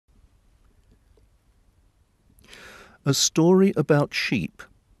A story about sheep.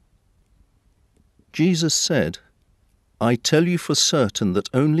 Jesus said, "I tell you for certain that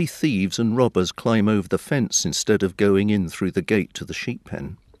only thieves and robbers climb over the fence instead of going in through the gate to the sheep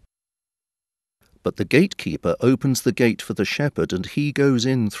pen. But the gatekeeper opens the gate for the shepherd, and he goes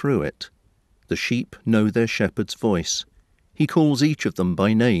in through it. The sheep know their shepherd's voice. He calls each of them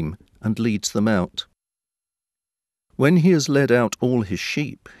by name and leads them out. When he has led out all his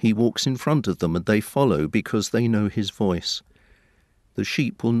sheep, he walks in front of them, and they follow because they know his voice. The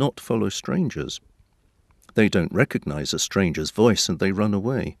sheep will not follow strangers. They don't recognize a stranger's voice, and they run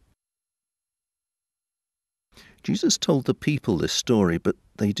away." Jesus told the people this story, but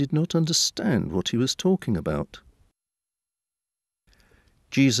they did not understand what he was talking about.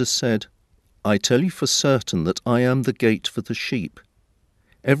 Jesus said, "I tell you for certain that I am the gate for the sheep.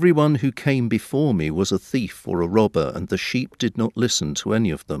 Everyone who came before me was a thief or a robber, and the sheep did not listen to any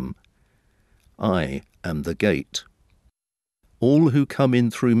of them. I am the gate. All who come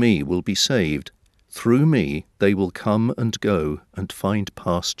in through me will be saved. Through me they will come and go and find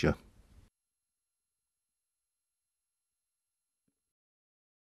pasture."